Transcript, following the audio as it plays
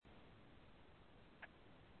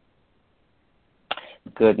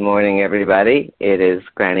Good morning, everybody. It is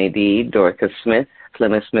Granny D, Dorcas Smith,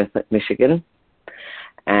 Plymouth Smith, Michigan,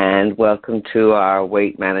 and welcome to our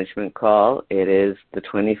weight management call. It is the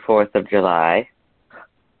 24th of July.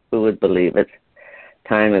 Who would believe it?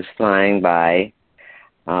 Time is flying by.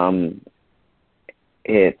 I'm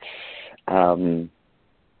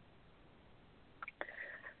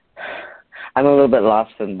a little bit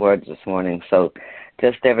lost in words this morning, so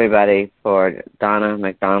just everybody, for Donna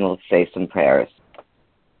McDonald, say some prayers.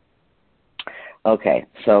 Okay,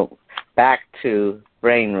 so back to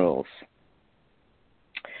brain rules.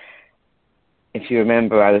 If you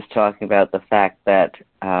remember, I was talking about the fact that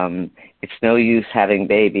it's no use having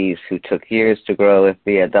babies who took years to grow if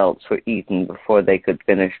the adults were eaten before they could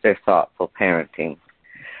finish their thoughtful parenting.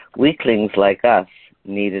 Weaklings like us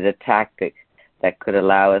needed a tactic that could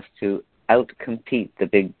allow us to outcompete the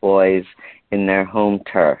big boys in their home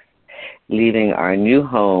turf, leaving our new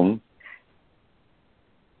home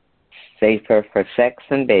safer for sex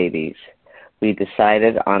and babies. We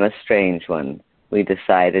decided on a strange one. We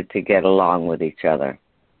decided to get along with each other.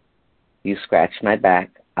 You scratch my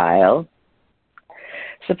back, I'll.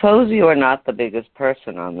 Suppose you are not the biggest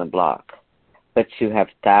person on the block, but you have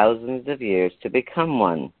thousands of years to become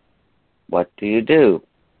one. What do?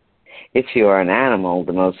 If you are an animal,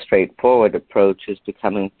 the most straightforward approach is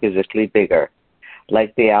becoming physically bigger,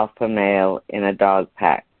 like the alpha male in a dog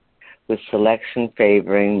pack, with selection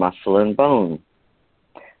favoring muscle and bone.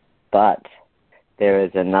 But there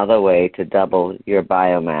is another way to double your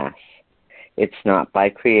biomass. It's not by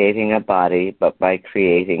creating a body, but by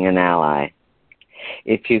creating an ally.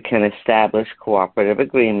 If you can establish cooperative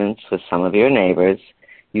agreements with some of your neighbors,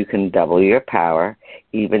 you can double your power,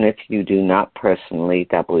 even if you do not personally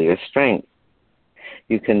double your strength.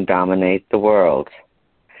 You can dominate the world.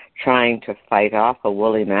 Trying to fight off a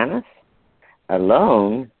woolly mammoth?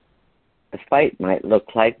 Alone, the fight might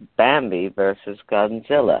look like Bambi versus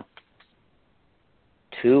Godzilla.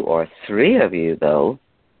 2 or 3 of you, though,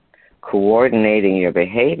 coordinating your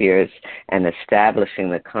behaviors and establishing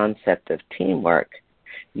the concept of teamwork,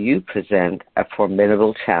 you present a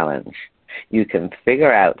formidable challenge. You can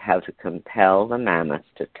figure out how to compel the mammoth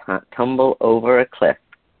to tumble over a cliff,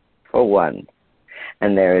 for one,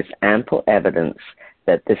 and there is ample evidence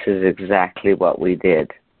that this is exactly what we did.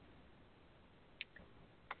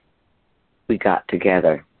 We got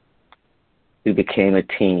together. We became a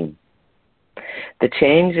team. This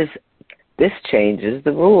changes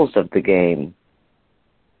the rules of the game.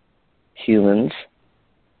 Humans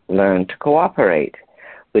learn to cooperate,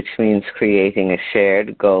 which means creating a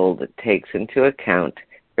shared goal that takes into account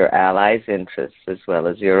your allies' interests as well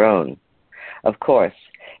as your own. Of course,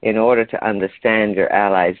 in order to understand your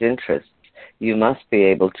allies' interests, you must be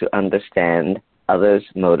able to understand others'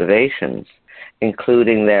 motivations,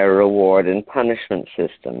 including their reward and punishment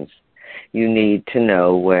systems. You need to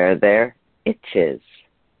know where their itch is.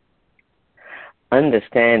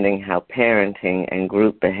 Understanding how parenting and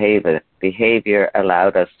group behavior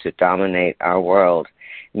allowed us to dominate our world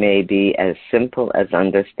may be as simple as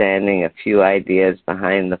understanding a few ideas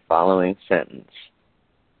behind the following sentence.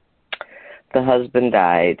 The husband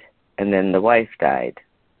died, and then the wife died.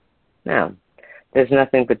 Now, there's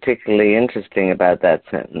nothing particularly interesting about that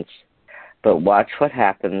sentence, but watch what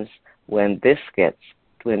happens when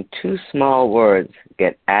 2 small words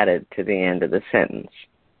get added to the end of the sentence.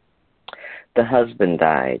 The husband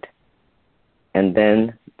died, and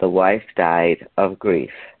then the wife died of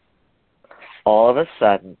grief. All of a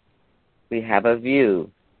sudden, we have a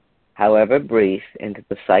view, however brief, into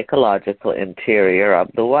the psychological interior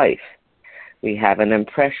of the wife. We have an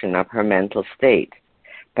impression of her mental state,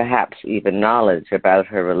 perhaps even knowledge about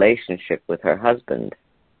her relationship with her husband.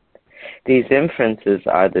 These inferences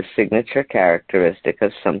are the signature characteristic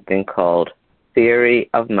of something called theory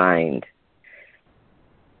of mind.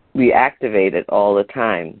 We activate it all the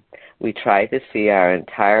time. We try to see our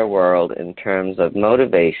entire world in terms of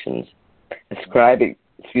motivations, ascribing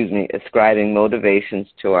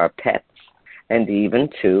motivations to our pets and even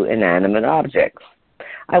to inanimate objects.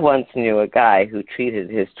 I once knew a guy who treated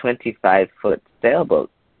his 25-foot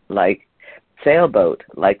sailboat like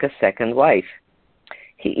a second wife.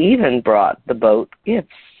 He even brought the boat gifts,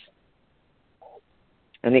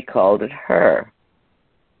 and he called it her.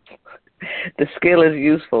 The skill is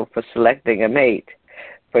useful for selecting a mate,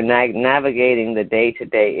 for navigating the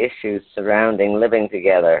day-to-day issues surrounding living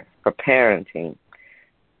together, for parenting.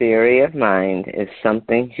 Theory of mind is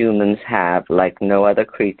something humans have like no other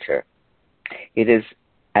creature. It is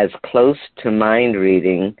as close to mind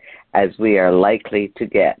reading as we are likely to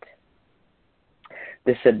get.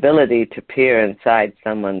 This ability to peer inside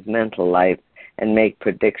someone's mental life and make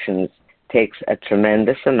predictions takes a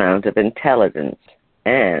tremendous amount of intelligence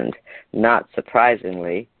and, not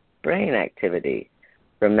surprisingly, brain activity.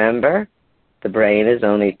 Remember, the brain is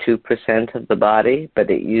only 2% of the body,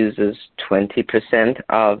 but it uses 20%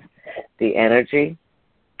 of the energy.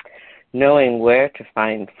 Knowing where to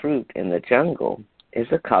find fruit in the jungle is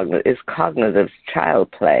cognitive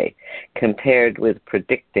child play compared with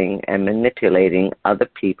predicting and manipulating other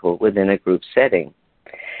people within a group setting.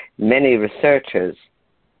 Many researchers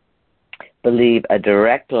believe a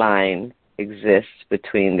direct line exists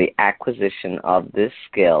between the acquisition of this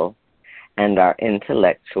skill and our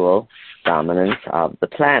intellectual dominance of the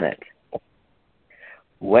planet.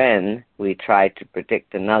 When we try to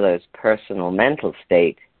predict another's personal mental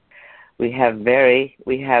state, When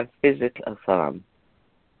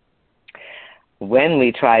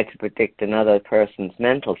we try to predict another person's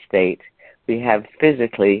mental state, we have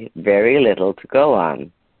physically very little to go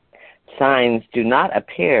on. Signs do not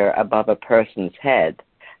appear above a person's head,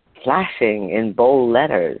 flashing in bold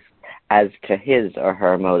letters as to his or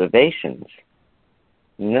her motivations.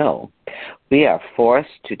 No, we are forced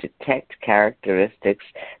to detect characteristics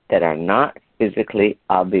that are not physically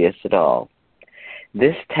obvious at all.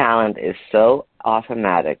 This talent is so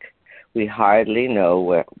automatic, we hardly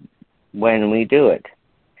know when we do it.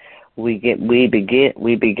 We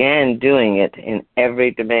began doing it in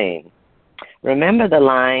every domain. Remember the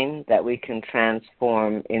line that we can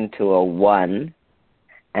transform into a one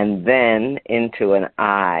and then into an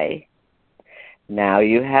I? Now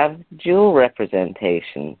you have dual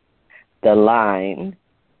representation, the line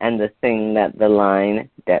and the thing that the line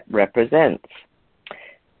that represents.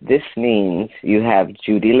 This means you have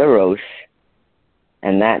Judy LaRoche,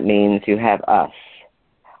 and that means you have us.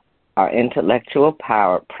 Our intellectual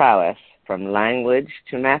prowess, from language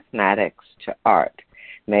to mathematics to art,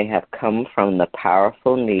 may have come from the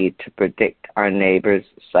powerful need to predict our neighbors'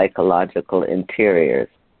 psychological interiors.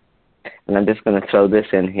 And I'm just going to throw this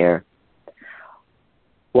in here.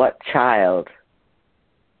 What child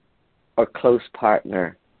or close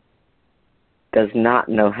partner does not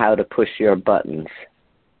know how to push your buttons?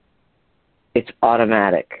 It's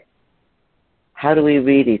automatic. How do we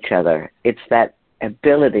read each other? It's that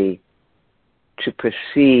ability to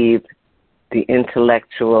perceive the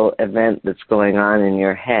intellectual event that's going on in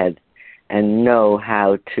your head and know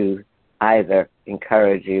how to either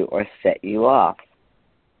encourage you or set you off.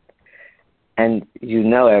 And you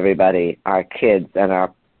know, everybody, our kids and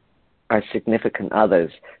our significant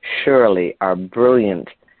others surely are brilliant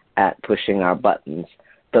at pushing our buttons,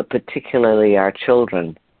 but particularly our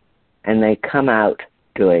children, and they come out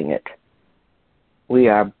doing it. We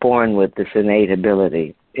are born with this innate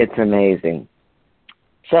ability. It's amazing.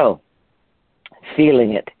 So,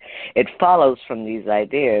 feeling it, it follows from these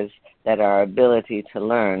ideas that our ability to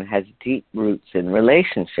learn has deep roots in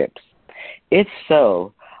relationships. If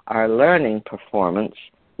so, our learning performance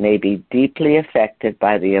may be deeply affected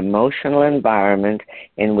by the emotional environment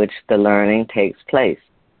in which the learning takes place.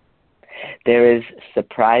 There is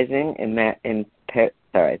surprising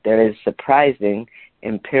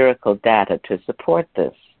empirical data to support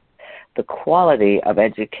this. The quality of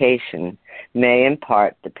education may in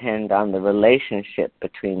part depend on the relationship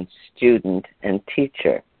between student and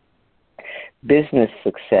teacher. Business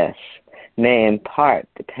success may in part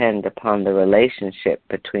depend upon the relationship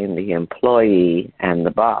between the employee and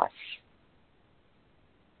the boss.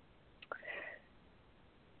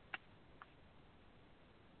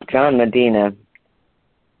 John Medina,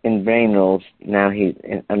 in Brain Rules,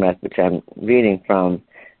 which I'm reading from,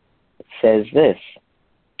 says this: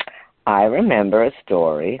 I remember a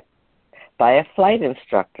story by a flight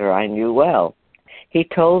instructor I knew well. He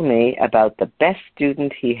told me about the best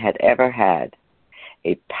student he had ever had,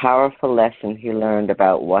 a powerful lesson he learned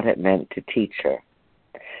about what it meant to teach her.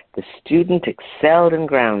 The student excelled in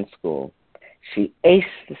ground school. She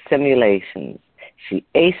aced the simulations. She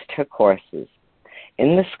aced her courses.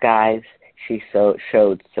 In the skies, she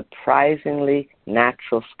showed surprisingly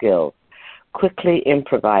natural skill, quickly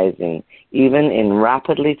improvising, even in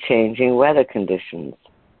rapidly changing weather conditions.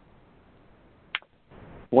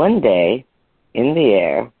 One day, in the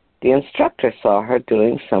air, the instructor saw her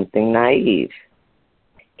doing something naive.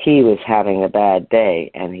 He was having a bad day,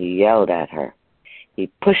 and he yelled at her. He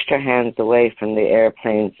pushed her hands away from the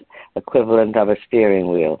airplane's equivalent of a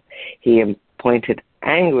steering wheel. He pointed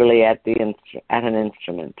angrily at an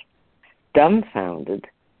instrument. Dumbfounded,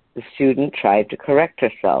 the student tried to correct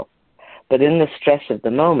herself, but in the stress of the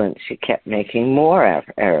moment, she kept making more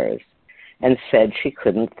errors and said she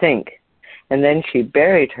couldn't think. And then she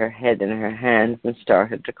buried her head in her hands and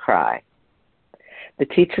started to cry. The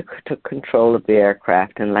teacher took control of the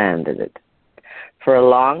aircraft and landed it. For a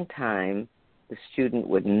long time, the student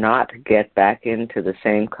would not get back into the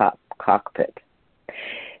same cockpit.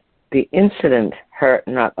 The incident hurt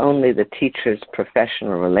not only the teacher's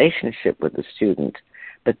professional relationship with the student,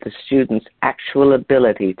 but the student's actual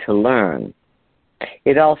ability to learn.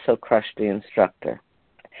 It also crushed the instructor.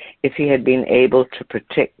 If he had been able to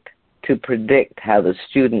predict how the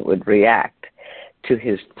student would react to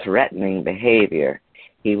his threatening behavior,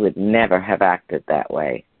 he would never have acted that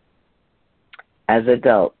way. As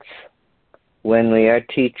adults, when we are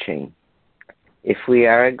teaching, if we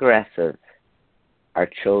are aggressive, our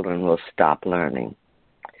children will stop learning.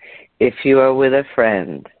 If you are with a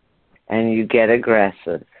friend and you get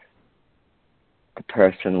aggressive, the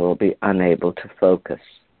person will be unable to focus.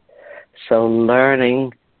 So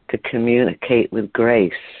learning to communicate with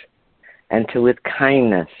grace and with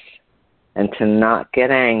kindness and to not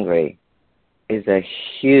get angry is a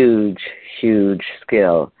huge, huge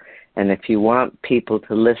skill. And if you want people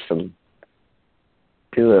to listen,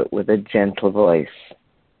 do it with a gentle voice,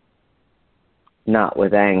 not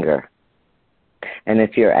with anger. And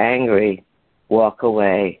if you're angry, walk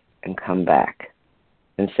away and come back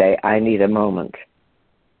and say, I need a moment.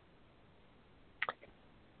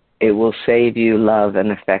 It will save you love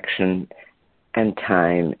and affection and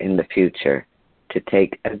time in the future to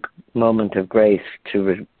take a moment of grace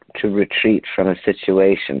to retreat from a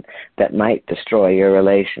situation that might destroy your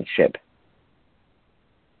relationship.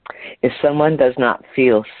 If someone does not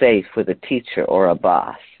feel safe with a teacher or a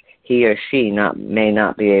boss, he or she may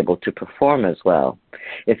not be able to perform as well.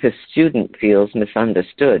 If a student feels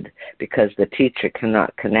misunderstood because the teacher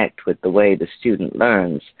cannot connect with the way the student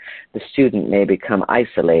learns, the student may become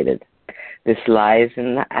isolated. This lies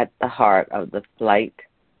at the heart of the flight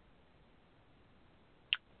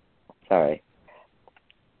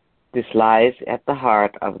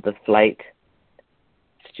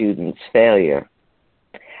student's failure.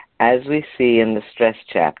 As we see in the stress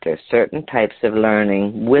chapter, certain types of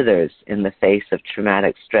learning withers in the face of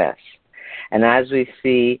traumatic stress. And as we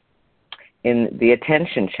see in the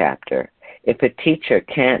attention chapter, if a teacher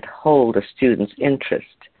can't hold a student's interest,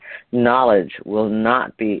 knowledge will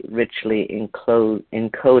not be richly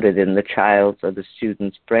encoded in the child's or the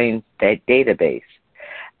student's brain database.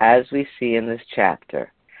 As we see in this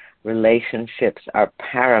chapter, relationships are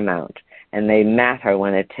paramount and they matter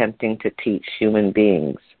when attempting to teach human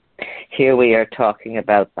beings. Here we are talking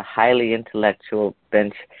about the highly intellectual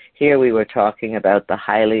venture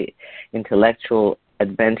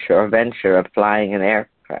of flying an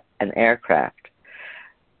aircraft.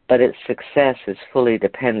 But its success is fully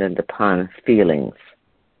dependent upon feelings.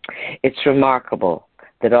 It's remarkable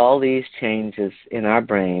that all these changes in our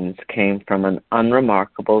brains came from an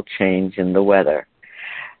unremarkable change in the weather.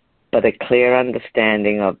 But a clear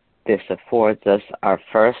understanding of this affords us our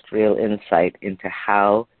first real insight into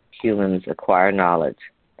how humans acquire knowledge.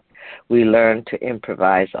 We learn to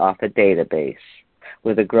improvise off a database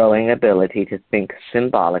with a growing ability to think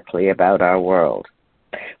symbolically about our world.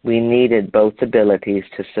 We needed both abilities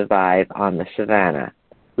to survive on the savannah.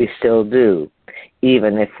 We still do,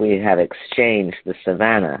 even if we have exchanged the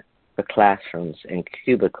savannah for classrooms and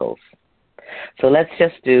cubicles. So let's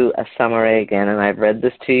just do a summary again, and I've read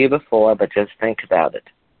this to you before, but just think about it.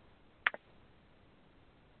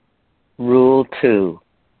 Rule 2,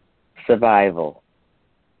 survival.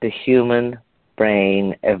 The human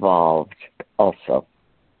brain evolved also.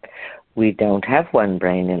 We don't have one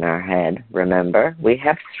brain in our head, remember? We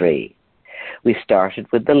have 3. We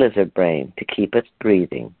started with the lizard brain to keep us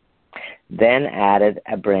breathing, then added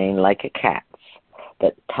a brain like a cat's,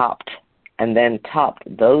 and then topped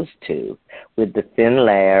those 2 with the thin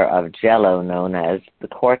layer of jello known as the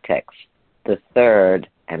cortex, the third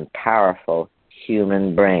and powerful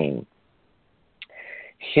human brain.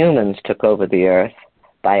 Humans took over the earth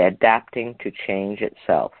by adapting to change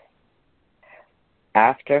itself.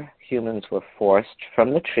 After humans were forced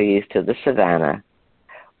from the trees to the savannah,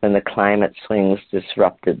 when the climate swings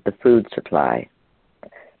disrupted the food supply.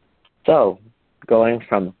 So, going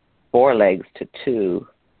from 4 legs to 2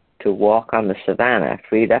 to walk on the savannah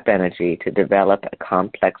freed up energy to develop a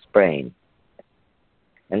complex brain.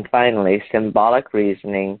 And finally, symbolic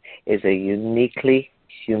reasoning is a uniquely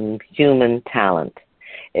human talent.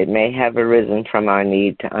 It may have arisen from our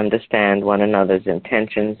need to understand one another's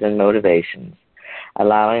intentions and motivations,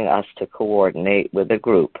 allowing us to coordinate with a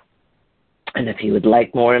group. And if you would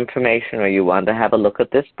like more information or you want to have a look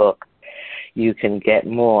at this book, you can get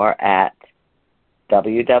more at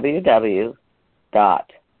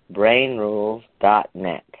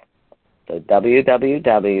www.brainrules.net. So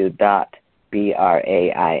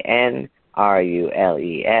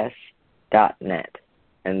www.brainrules.net.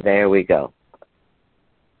 And there we go.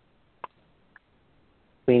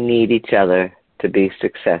 We need each other to be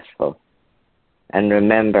successful. And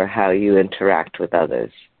remember how you interact with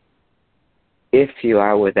others. If you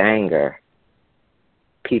are with anger,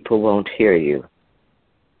 people won't hear you.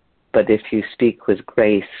 But if you speak with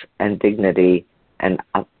grace and dignity and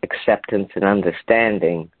acceptance and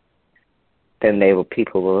understanding, then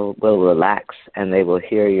people will relax and they will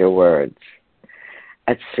hear your words.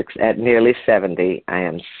 At nearly 70, I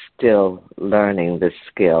am still learning this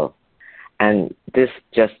skill. And this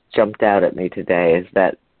just jumped out at me today is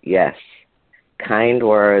that, yes, kind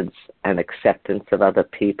words and acceptance of other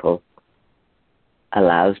people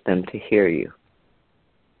allows them to hear you.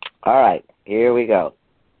 All right, here we go.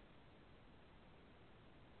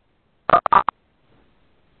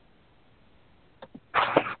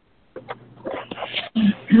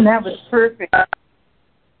 That was perfect.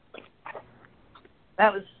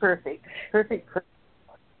 That was perfect. Perfect.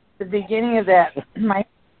 The beginning of that, my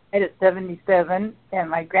died at 77, and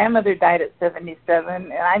my grandmother died at 77,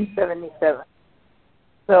 and I'm 77.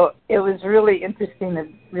 So it was really interesting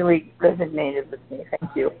and really resonated with me.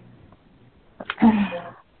 Thank you.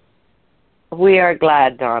 We are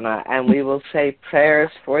glad, Donna, and we will say prayers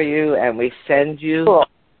for you, and we send you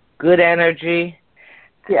good energy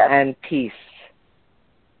and peace.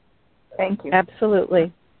 Thank you.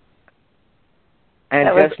 Absolutely. And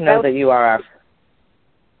just know that you are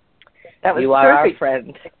our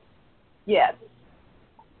friend. Yes.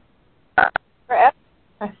 Forever.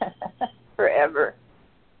 Forever.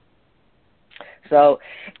 So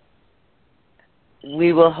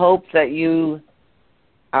we will hope that you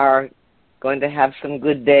are going to have some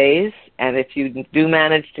good days, and if you do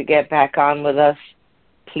manage to get back on with us,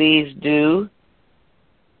 please do.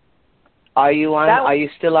 Are you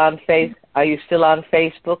still on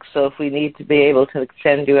Facebook? So if we need to be able to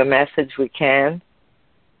send you a message, we can.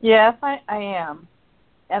 Yes, I am,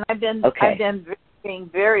 and I've been being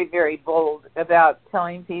very, very bold about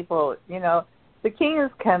telling people, the King is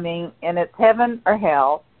coming, and it's heaven or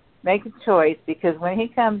hell. Make a choice, because when he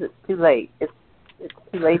comes, it's too late. It's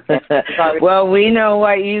too late then. Well, we know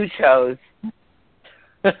what you chose.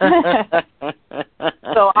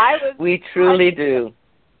 We truly do.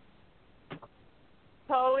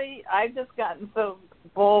 Totally, I've just gotten so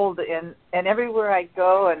bold, and everywhere I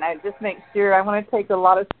go, and I just make sure I want to take a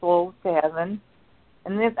lot of souls to heaven.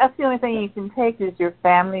 And that's the only thing you can take is your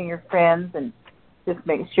family and your friends, and just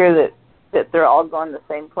make sure that they're all going the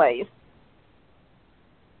same place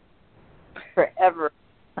forever.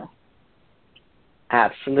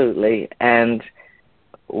 Absolutely. And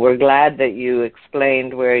we're glad that you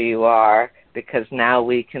explained where you are, because now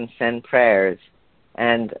we can send prayers.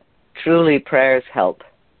 And truly, prayers help.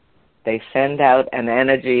 They send out an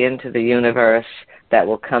energy into the universe that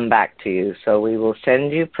will come back to you. So we will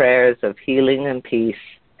send you prayers of healing and peace,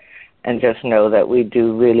 and just know that we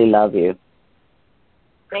do really love you.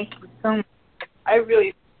 Thank you so much. I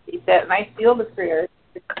really appreciate that, and I feel the prayers.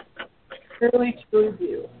 I truly, truly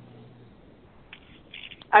do.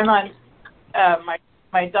 I'm on,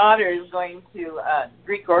 my daughter is going to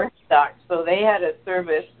Greek Orthodox, so they had a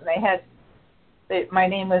service, and my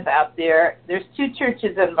name was out there. There's 2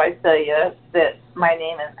 churches in Visalia that my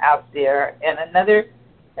name is out there, and another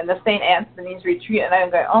in the St. Anthony's Retreat, and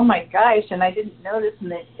I'm going, oh my gosh, and I didn't notice,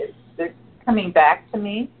 and they're coming back to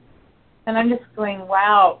me, and I'm just going,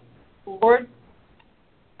 wow, the Lord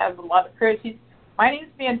has a lot of prayers. My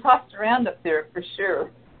name's being tossed around up there for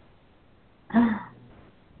sure.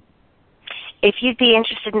 If you'd be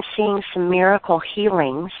interested in seeing some miracle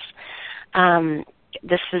healings,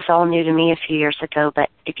 this was all new to me a few years ago, but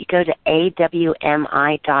if you go to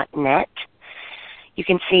awmi.net, you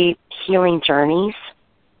can see healing journeys,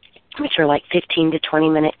 which are like 15 to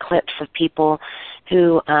 20-minute clips of people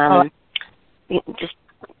who just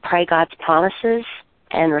pray God's promises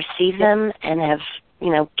and receive them, and have,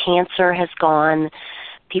 cancer has gone,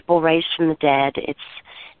 people raised from the dead. It's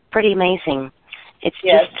pretty amazing. It's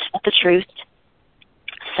just the truth.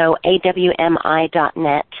 So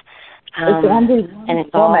awmi.net. And it's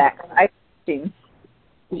all I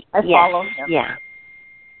follow him. Yeah.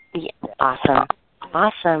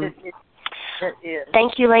 Awesome. It is.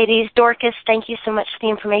 Thank you, ladies. Dorcas, thank you so much for the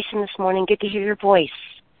information this morning. Good to hear your voice.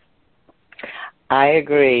 I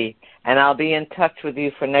agree. And I'll be in touch with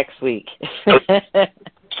you for next week.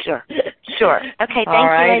 Sure. Okay, thank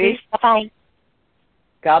you, ladies. Bye-bye.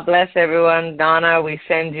 God bless everyone. Donna, we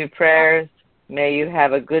send you prayers. May you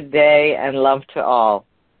have a good day, and love to all.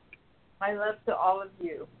 My love to all of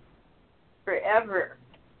you. Forever.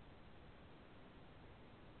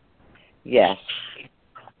 Yes.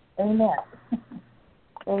 Amen.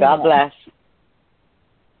 God bless.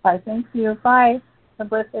 Bye. Thank you. Bye. God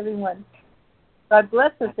bless everyone. God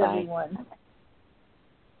bless us, Bye-bye. everyone.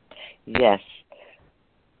 Yes.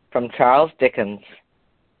 From Charles Dickens.